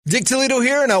Dick Toledo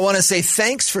here, and I want to say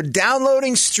thanks for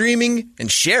downloading, streaming,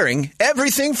 and sharing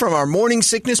everything from our Morning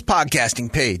Sickness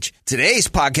podcasting page. Today's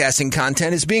podcasting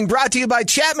content is being brought to you by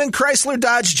Chapman Chrysler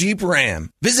Dodge Jeep Ram.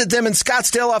 Visit them in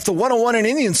Scottsdale off the 101 in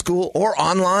Indian School or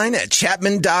online at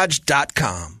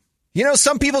chapmandodge.com. You know,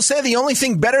 some people say the only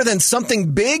thing better than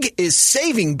something big is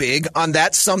saving big on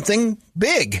that something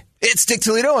big. It's Dick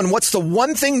Toledo, and what's the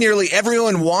one thing nearly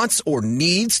everyone wants or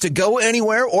needs to go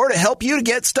anywhere or to help you to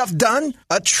get stuff done?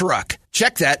 A truck.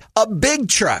 Check that, a big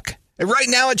truck. And right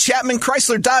now at Chapman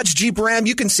Chrysler Dodge Jeep Ram,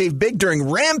 you can save big during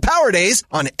Ram Power Days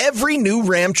on every new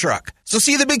Ram truck. So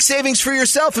see the big savings for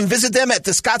yourself and visit them at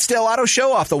the Scottsdale Auto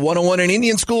Show off the 101 in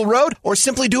Indian School Road, or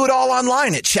simply do it all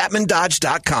online at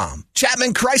chapmandodge.com.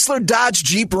 Chapman Chrysler Dodge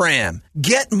Jeep Ram.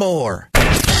 Get more.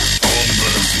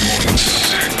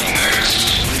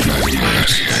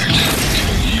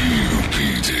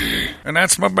 And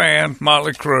that's my band,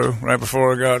 Motley Crue, right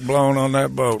before I got blown on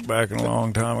that boat back a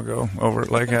long time ago over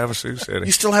at Lake Havasu City.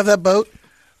 You still have that boat?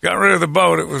 Got rid of the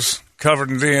boat. It was covered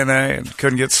in DNA and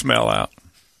couldn't get smell out.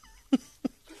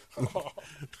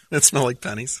 It smelled like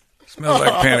pennies. Smelled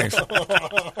like pennies.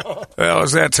 Well,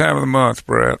 it's that time of the month,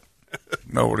 Brett.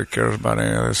 Nobody cares about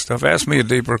any of this stuff. Ask me a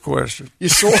deeper question. You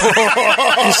sold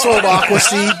Aqua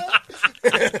Seed?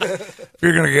 If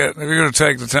you're gonna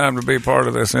take the time to be part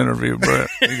of this interview, Brett,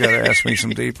 you got to ask me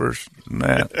some deepers than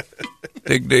that.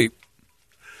 Dig deep.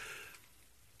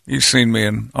 You've seen me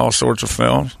in all sorts of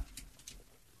films.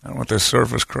 I don't want this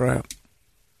surface crap.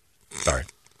 Sorry.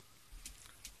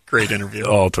 Great interview.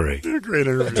 All three. Great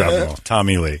interview.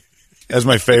 Tommy Lee. That's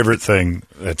my favorite thing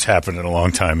that's happened in a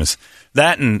long time is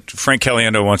that, and Frank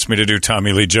Caliendo wants me to do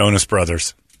Tommy Lee Jonas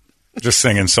Brothers. Just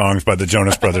singing songs by the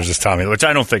Jonas Brothers as Tommy, which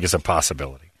I don't think is a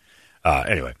possibility.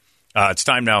 Anyway, it's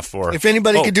time now for... If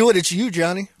anybody could do it, it's you,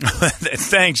 Johnny.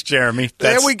 Thanks, Jeremy.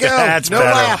 There we go. That's no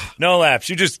better. lap. No laps.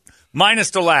 You just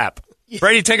minus the lap.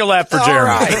 Brady, take a lap for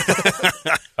Jeremy.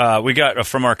 Right. We got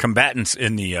from our combatants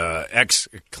in the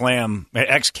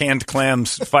ex-canned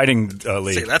clams fighting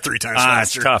league. Say that 3 times It's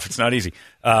faster. tough. It's not easy.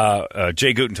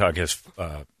 Jay Gutentag has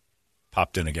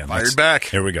popped in again. Fired back.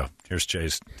 Here we go. Here's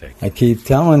Jay's take. I keep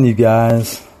telling you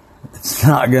guys, it's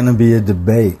not going to be a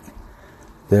debate.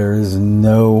 There is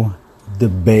no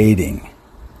debating.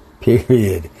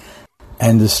 Period.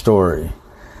 End of story.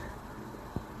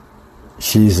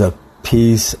 She's a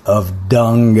piece of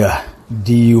dung.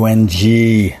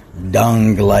 D-U-N-G.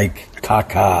 Dung like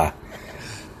caca.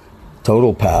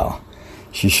 Total pal.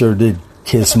 She sure did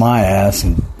kiss my ass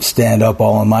and stand up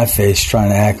all in my face trying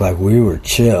to act like we were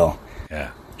chill.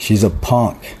 Yeah. She's a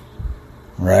punk.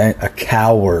 Right? A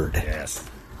coward. Yes.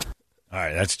 All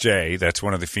right, that's Jay. That's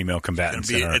one of the female combatants.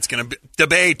 It's going to be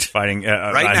debate fighting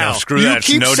right now. Screw You that.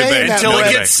 keep No saying debate. that, Until it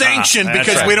Brett. gets sanctioned, That's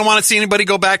because right. we don't want to see anybody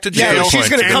go back to jail. Yeah, she's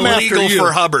gonna come after illegal you.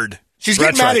 for Hubbard. She's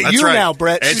getting mad at you now,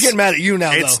 Brett. She's getting mad at you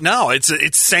now, though.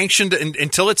 It's sanctioned.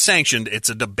 Until it's sanctioned, it's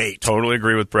a debate. Totally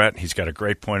agree with Brett. He's got a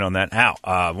great point on that. Now,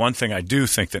 one thing I do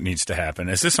think that needs to happen,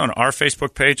 is this on our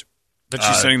Facebook page that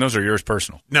she's sending those, or yours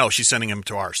personal? No, she's sending them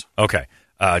to ours. Okay.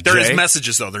 There is Jay,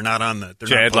 messages, though. They're not on the...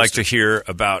 Jay, I'd like to hear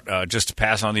about, just to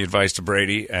pass on the advice to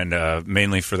Brady, and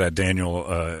mainly for that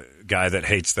Daniel guy that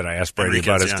hates that I asked Brady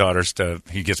about his daughters.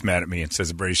 He gets mad at me and says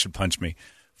that Brady should punch me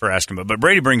for asking. But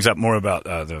Brady brings up more about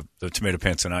the tomato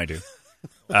pants than I do.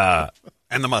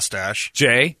 And the mustache.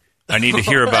 Jay, I need to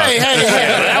hear about... Hey.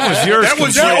 That was yours. That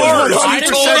was completely. yours. I You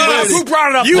didn't told say us. Brady. Who brought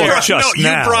it up You there? brought- Just no, you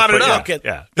now, brought it but up.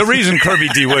 Yeah. The reason Kirby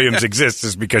D. Williams exists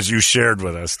is because you shared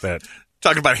with us that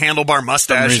Talking about handlebar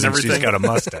mustache and everything. she's got a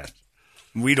mustache.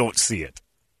 We don't see it,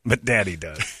 but Daddy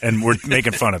does, and we're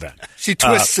making fun of that. She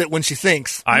twists it when she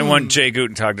thinks. I want Jay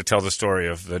Gutentag to tell the story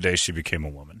of the day she became a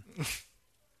woman.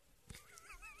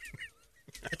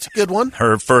 That's a good one.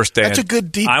 Her first day. That's a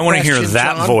good deep I want to hear question,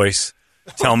 that John. voice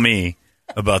tell me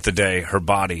about the day her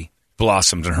body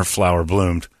blossomed and her flower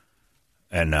bloomed,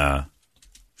 and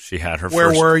she had her Where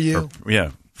first... were you?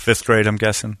 her 5th grade, I'm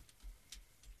guessing.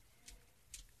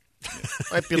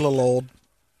 Might be a little old.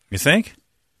 You think?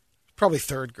 Probably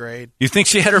 3rd grade. You think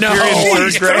she had her period in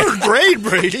 3rd grade? 3rd grade,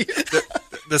 Brady.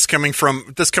 This coming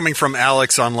from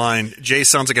Alex online. Jay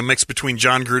sounds like a mix between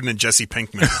John Gruden and Jesse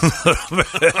Pinkman.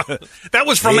 That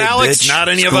was from Hey, Alex, bitch. not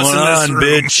any of What's us in going this on,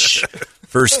 room. bitch?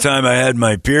 First time I had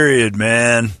my period,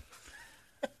 man.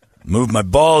 Moved my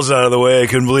balls out of the way. I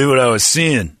couldn't believe what I was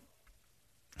seeing.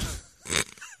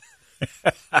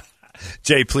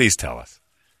 Jay, please tell us.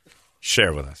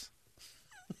 Share with us.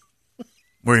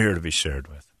 We're here to be shared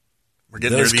with. We're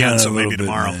getting near the end, so maybe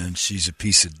tomorrow. Man. She's a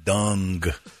piece of dung.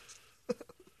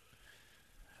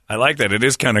 I like that. It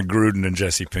is kind of Gruden and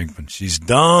Jesse Pinkman. She's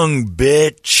dung,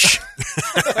 bitch.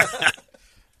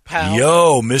 pal.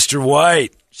 Yo, Mr.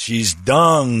 White, she's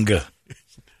dung.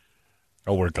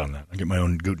 I'll work on that. I'll get my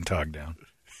own Guten Tag down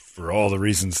for all the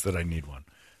reasons that I need one.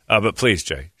 But please,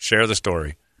 Jay, share the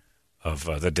story of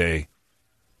the day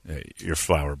your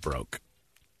flower broke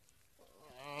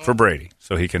for Brady,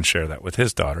 so he can share that with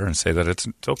his daughter and say that it's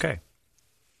okay.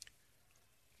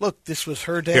 Look, this was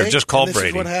her day. Here, just call this Brady.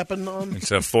 Is what happened on?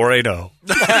 It's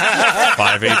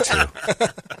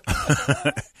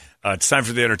 480-582. It's time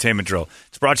for the entertainment drill.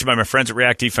 It's brought to you by my friends at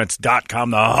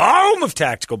ReactDefense.com, the home of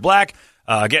Tactical Black.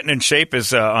 Getting in shape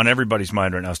is on everybody's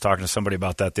mind right now. I was talking to somebody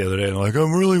about that the other day. And I'm like,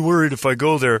 I'm really worried if I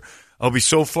go there, I'll be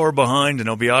so far behind and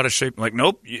I'll be out of shape. I'm like,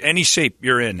 nope, any shape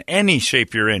you're in,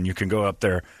 you can go up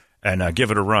there and give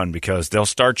it a run because they'll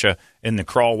start you in the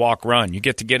crawl, walk, run. You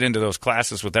get into those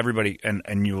classes with everybody, and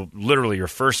you literally your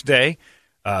first day,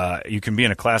 you can be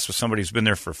in a class with somebody who's been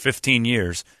there for 15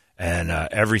 years, and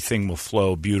everything will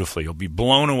flow beautifully. You'll be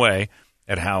blown away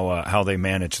at how they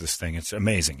manage this thing. It's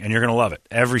amazing, and you're going to love it.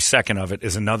 Every second of it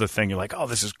is another thing. You're like, oh,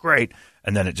 this is great,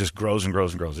 and then it just grows and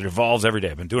grows and grows. It evolves every day.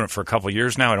 I've been doing it for a couple of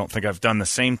years now. I don't think I've done the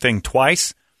same thing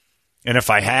twice, and if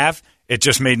I have, it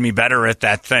just made me better at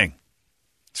that thing.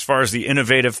 As far as the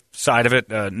innovative side of it,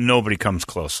 nobody comes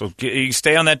close. So you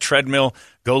stay on that treadmill,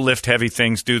 go lift heavy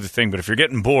things, do the thing. But if you're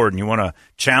getting bored and you want to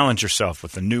challenge yourself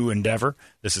with a new endeavor,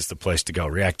 this is the place to go,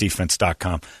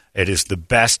 ReactDefense.com. It is the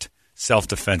best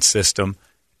self-defense system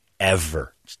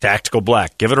ever. It's Tactical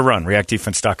Black. Give it a run,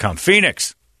 ReactDefense.com.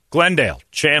 Phoenix, Glendale,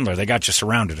 Chandler, they got you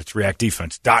surrounded. It's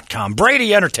ReactDefense.com.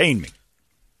 Brady, entertain me.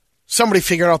 Somebody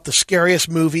figured out the scariest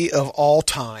movie of all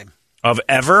time. Of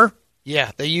ever?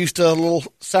 Yeah, they used a little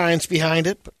science behind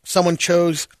it. Someone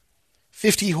chose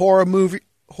 50 horror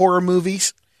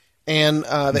movies, and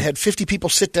they had 50 people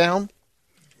sit down,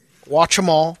 watch them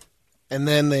all, and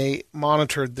then they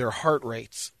monitored their heart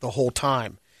rates the whole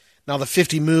time. Now, the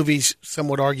 50 movies, some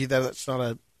would argue that it's not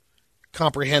a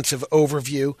comprehensive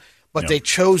overview, but they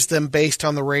chose them based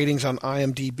on the ratings on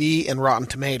IMDb and Rotten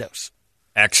Tomatoes.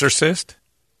 Exorcist?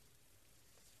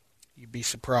 You'd be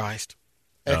surprised.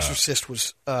 Exorcist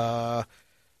was... are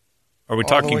we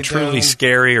talking truly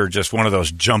scary or just one of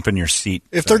those jump in your seat?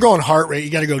 If they're going heart rate, you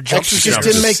got to go jump. Exorcist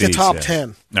didn't make the top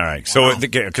 10. All right. So,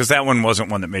 because that one wasn't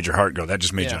one that made your heart go. That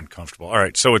just made you uncomfortable. All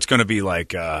right. So, it's going to be like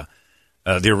the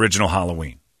original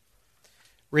Halloween.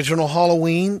 Original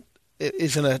Halloween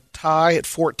is in a tie at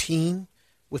 14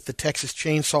 with the Texas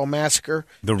Chainsaw Massacre.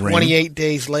 The Ring. 28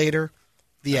 days later,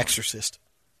 The Exorcist.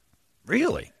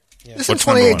 Really? Yeah. Isn't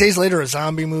 28 Days Later a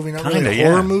zombie movie, not really a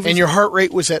horror movie? And your heart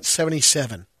rate was at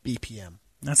 77 BPM.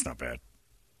 That's not bad.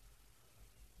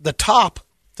 The top.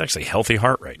 It's actually a healthy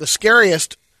heart rate. The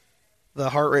scariest,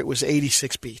 the heart rate was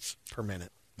 86 beats per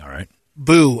minute. All right.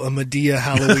 Boo, a Medea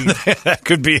Halloween. That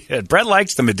could be it. Brett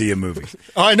likes the Medea movie.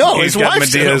 Oh, I know. He's got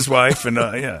Medea's wife, and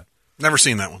yeah. Never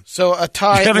seen that one. So a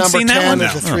tie at number 10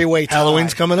 is a three-way tie.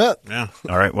 Halloween's coming up. Yeah.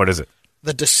 All right. What is it?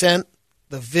 The Descent,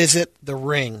 The Visit, The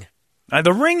Ring.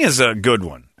 The Ring is a good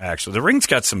one, actually. The Ring's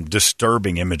got some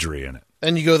disturbing imagery in it.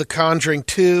 Then you go The Conjuring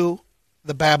 2,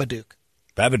 The Babadook.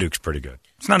 Babadook's pretty good.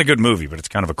 It's not a good movie, but it's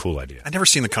kind of a cool idea. I've never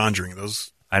seen The Conjuring.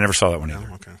 Those I never saw that one either.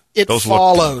 Okay. It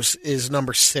Follows is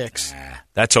number 6.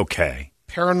 That's okay.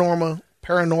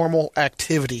 Paranormal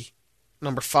Activity,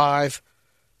 number 5.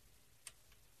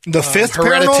 The fifth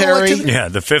Hereditary. Yeah,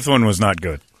 the fifth one was not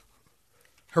good.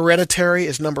 Hereditary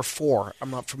is number 4.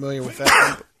 I'm not familiar with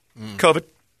that one. COVID.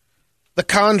 The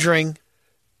Conjuring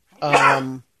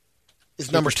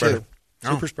is number 2.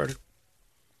 Super Spreader.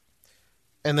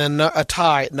 And then a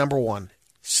tie at number 1.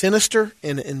 Sinister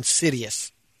and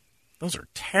Insidious. Those are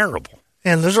terrible.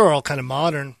 And those are all kind of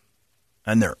modern.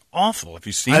 And they're awful. Have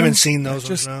you seen I haven't them? seen those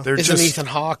ones, no. They're Isn't just Ethan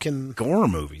Hawke and gore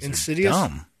movies. Insidious? They're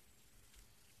dumb.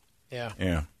 Yeah.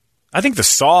 Yeah. I think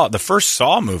the first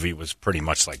Saw movie was pretty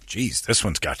much like, geez, this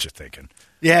one's got you thinking.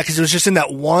 Yeah, because it was just in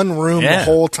that one room the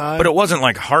whole time. But it wasn't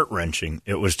like heart-wrenching.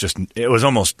 It was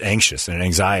almost anxious, an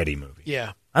anxiety movie.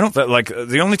 Yeah. I don't like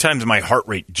the only times my heart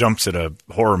rate jumps at a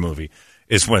horror movie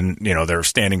is when, they're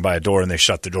standing by a door and they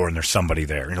shut the door and there's somebody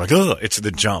there. And you're like, "Ugh, it's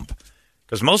the jump."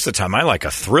 Because most of the time I like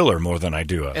a thriller more than I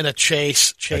do a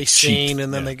chase scene,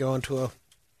 and then they go into a...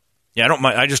 Yeah,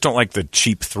 I just don't like the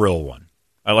cheap thrill one.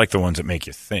 I like the ones that make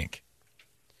you think.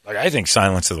 Like, I think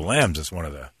Silence of the Lambs is one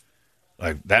of the...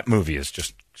 Like, that movie is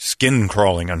just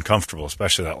skin-crawling uncomfortable,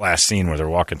 especially that last scene where they're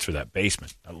walking through that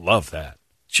basement. I love that.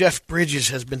 Jeff Bridges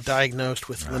has been diagnosed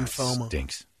with lymphoma.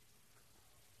 Stinks.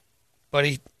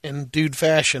 But in dude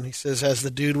fashion, he says, as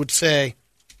the dude would say,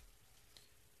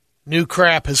 new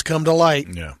crap has come to light.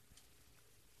 Yeah.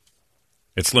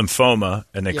 It's lymphoma,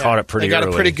 and they caught it pretty early. They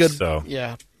got a pretty good... So.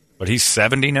 Yeah. But he's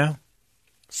 70 now?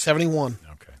 71.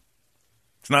 Okay.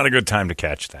 not a good time to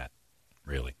catch that,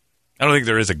 really. I don't think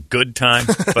there is a good time,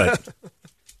 but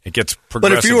it gets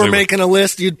progressively. But if you were making a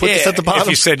list, you'd put this at the bottom. If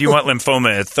you said you want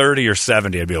lymphoma at 30 or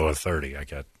 70, I'd be able to 30. I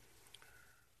get.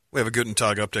 We have a Guten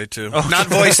Tag update, too. Not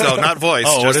voice, though. Not voice.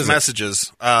 Oh, just what is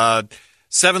messages.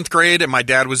 7th grade, and my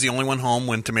dad was the only one home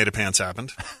when Tomato Pants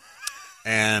happened.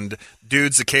 And,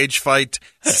 dudes, the cage fight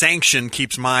sanction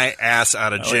keeps my ass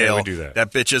out of jail. Yeah, we do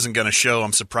that. Bitch isn't going to show.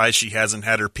 I'm surprised she hasn't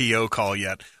had her PO call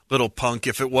yet. Little punk,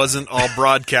 if it wasn't all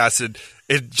broadcasted,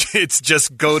 it's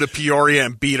just go to Peoria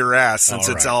and beat her ass since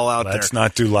it's all out there. Let's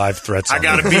not do live threats. I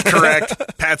got to be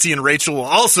correct. Patsy and Rachel will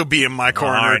also be in my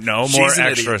corner. All right, no She's more an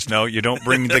extras. idiot. No, you don't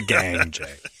bring the gang,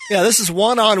 Jay. Yeah, this is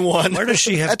one-on-one. Where does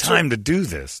she have time to do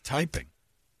this? Typing.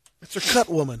 It's her cut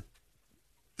woman.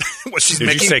 What she's Did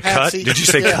making? you say Patsy. cut? Did you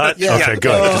say Yeah, cut? yeah. Okay, good.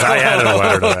 Because I added a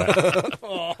letter to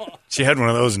that. She had one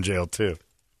of those in jail, too.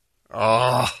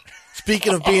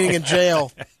 Speaking of being in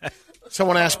jail,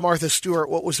 someone asked Martha Stewart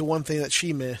what was the one thing that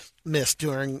she missed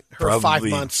during her 5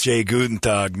 months. Jay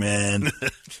Gutentag, man.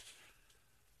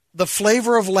 The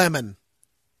flavor of lemon.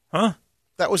 Huh?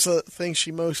 That was the thing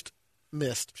she most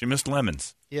missed. She missed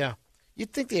lemons. Yeah.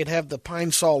 You'd think they'd have the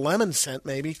Pine Sol lemon scent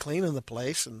maybe cleaning the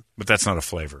place. And But that's not a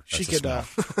flavor. That's she a could, smell.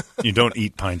 You don't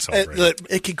eat pine salt, Brady.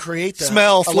 it could create the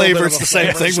Smell, a little flavor, bit it's of a the same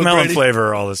flavor. thing. with Smell and Brady. flavor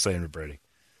are all the same with Brady.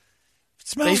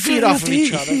 They feed off of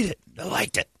each other. Eat it. I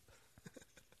liked it.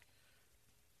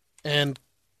 And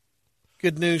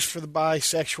good news for the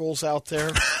bisexuals out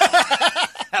there.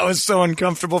 That was so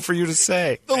uncomfortable for you to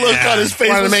say. The look on his face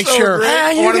wanted to was make so sure. great.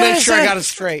 I wanted to make sure I got it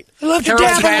straight. Carol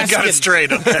Got it Baskin.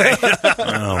 straight. Okay.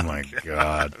 Oh, my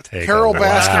God. Take Carol a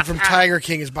Baskin lap. from Tiger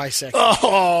King is bisexual.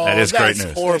 Oh, That is great that's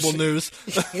news. horrible news.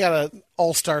 You got an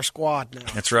all-star squad now.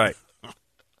 That's right.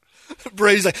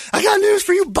 Brady's like, I got news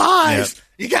for you, buys.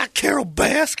 You got Carol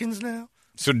Baskins now.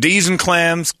 So D's and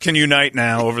Clams can unite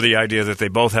now over the idea that they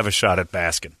both have a shot at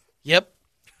Baskin. Yep.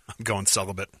 I'm going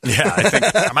celibate. Yeah, I think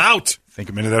I'm out. think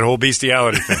I'm into that whole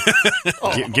bestiality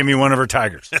thing. Give me one of her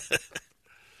tigers.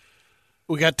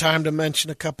 We got time to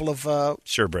mention a couple of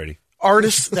Sure, Brady.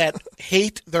 artists that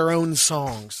hate their own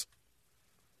songs.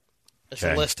 There's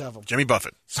Okay. a list of them. Jimmy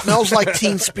Buffett. Smells Like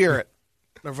Teen Spirit.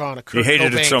 Nirvana. He Kurt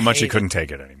hated it Cobain so much he hated couldn't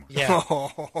take it anymore. Yeah.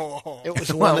 It was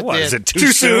the one that What, did. is it too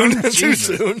soon? Too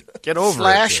Jesus. soon. Get over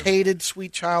Slash it. dude. hated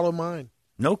Sweet Child of Mine.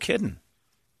 No kidding.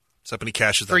 Except when he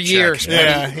cashes that For years. check.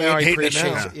 Yeah, Now he hating it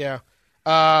appreciates now. it.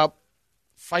 Yeah.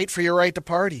 Fight for Your Right to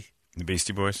Party. The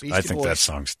Beastie Boys? Beastie I think Boys. that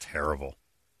song's terrible.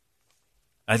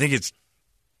 I think it's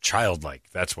childlike.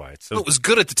 That's why it's so. Well, it was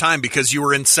good at the time because you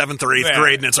were in 7th or 8th Yeah.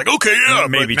 grade, and it's like, okay, yeah.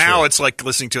 Maybe but now true. it's like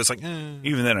listening to it, it's like,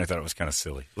 Even then, I thought it was kind of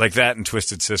silly. Like that and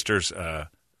Twisted Sisters. oh,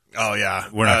 yeah.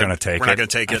 We're not going to take it. We're not going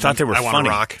to take it. I thought they were I Wanna funny.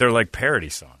 Rock. They're like parody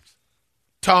songs.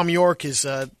 Tom York is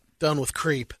done with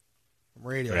Creep from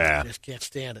radio. Yeah. I just can't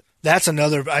stand it. That's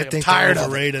another, I think, tired they're of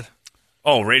it. overrated.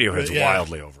 Oh, Radiohead's Yeah.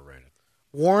 wildly overrated.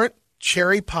 Warrant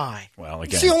Cherry Pie. Well,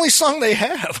 It's again, the only song they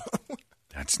have.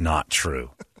 that's not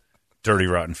true. Dirty,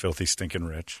 rotten, filthy, stinking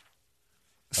rich.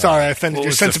 Sorry, I offended What your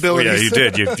was the- sensibilities. yeah, you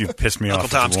did. You pissed me off. Uncle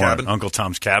with the Tom's Warrant. Cabin. Uncle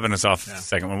Tom's Cabin is off the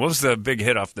second one. What was the big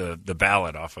hit off the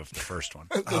ballad off of the first one?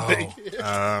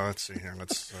 Let's see here.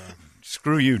 Let's.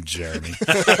 Screw you, Jeremy.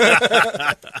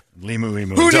 Limu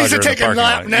Imu. Who needs to Duggar in take the a parking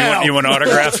nap lot. now? You want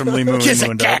autographs from Limu Kiss Imu a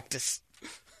and Doug? cactus.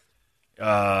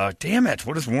 Damn it!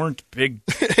 What is Warrant big?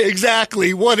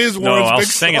 Exactly. What is No, Warren's I'll big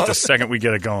sing song? it the second we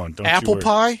get it going. Don't Apple you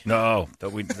worry. pie? No,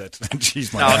 that's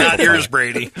jeez, my No, apple not pie. yours,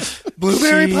 Brady.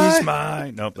 Blueberry She's pie?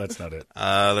 mine. Nope, that's not it.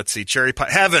 Let's see. Cherry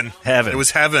Pie. Heaven. Heaven. It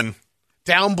was Heaven.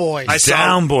 Down Boys. I saw-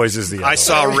 Down Boys is the other I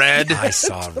saw one. Red. I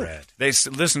saw Red.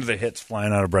 Listen to the hits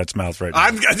flying out of Brett's mouth right now.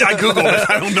 I Googled it.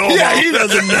 I don't know. Yeah, about he it.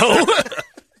 doesn't know.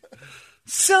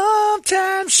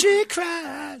 Sometimes she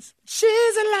cries.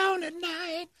 She's alone at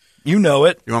night. You know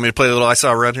it. You want me to play a little I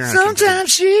Saw Red here? I can-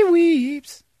 Sometimes she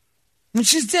weeps when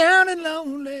she's down and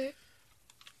lonely.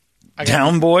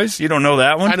 Down Boys? You don't know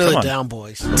that one? I know Come the on. Down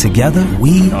Boys. Together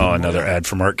we Oh, another ad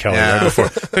from Art Kelly Yeah. right before.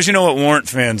 Because you know what? Warrant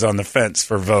fans on the fence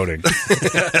for voting.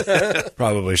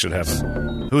 Probably should have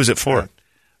them. Who is it for?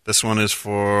 This one is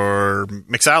for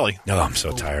McSally. Oh, I'm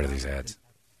so tired of these ads.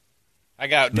 I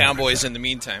got Down Boys in the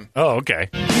meantime. Oh, okay.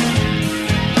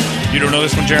 You don't know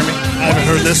this one, Jeremy? I haven't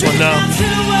heard this one, no.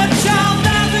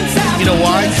 You know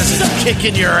why? Because it's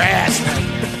kicking your ass.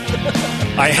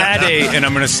 I had and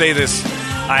I'm going to say this,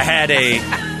 I had a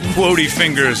quotey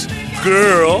fingers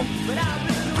girl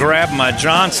grab my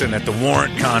Johnson at the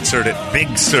Warrant concert at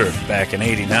Big Sur back in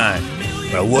 '89.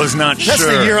 But I was not That's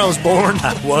sure. the year I was born.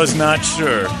 I was not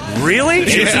sure. Really?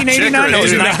 1889? No, it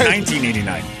was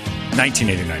 1989. 1989.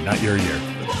 1989, not your year.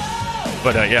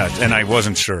 But yeah, and I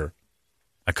wasn't sure.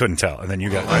 I couldn't tell. And then you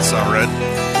got... I saw red.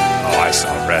 Oh, I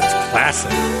saw red. It's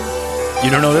classic. You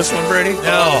don't know this one, Brady?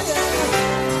 No.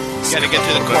 You got to get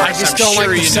to the chorus. I just don't like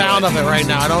the sound of it right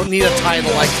now. I don't need a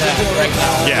title like that right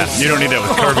now. Yeah, you don't need that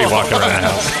with Kirby walking around the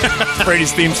house.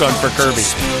 Brady's theme song for Kirby.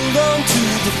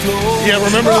 Yeah,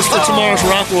 remember this for tomorrow's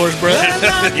Rock Wars, Brett.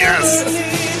 Yes.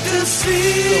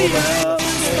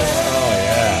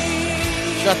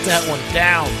 Shut that one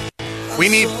down. We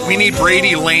need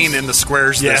Brady Lane in the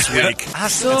squares this week.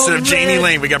 Instead of Janie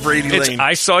Lane, we got Brady Lane.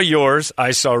 I saw yours,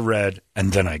 I saw red,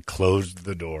 and then I closed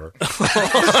the door. So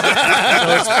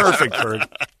it's perfect for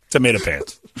tomato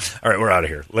pants. All right, we're out of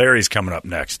here. Larry's coming up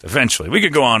next. Eventually. We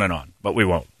could go on and on, but we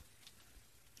won't.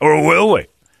 Or will we?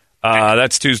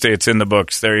 That's Tuesday. It's in the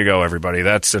books. There you go, everybody.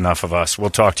 That's enough of us. We'll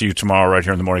talk to you tomorrow right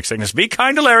here in the Morning Sickness. Be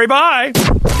kind to Larry. Bye.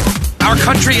 Our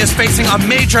country is facing a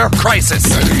major crisis.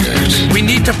 We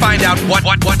need to find out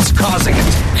what's causing it.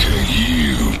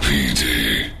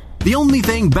 KUPD. The only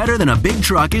thing better than a big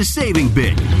truck is saving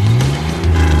big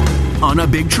on a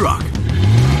big truck.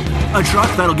 A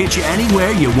truck that'll get you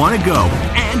anywhere you want to go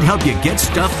and help you get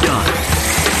stuff done.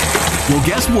 Well,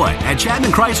 guess what? At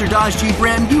Chapman Chrysler Dodge Jeep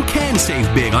Ram, you can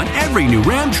save big on every new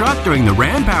Ram truck during the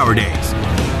Ram Power Days.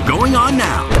 Going on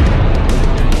now.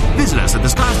 Visit us at the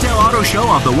Scottsdale Auto Show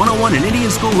off the 101 and Indian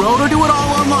School Road, or do it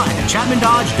all online at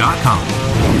ChapmanDodge.com.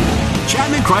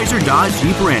 Chapman Chrysler Dodge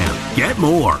Jeep Ram. Get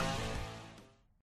more.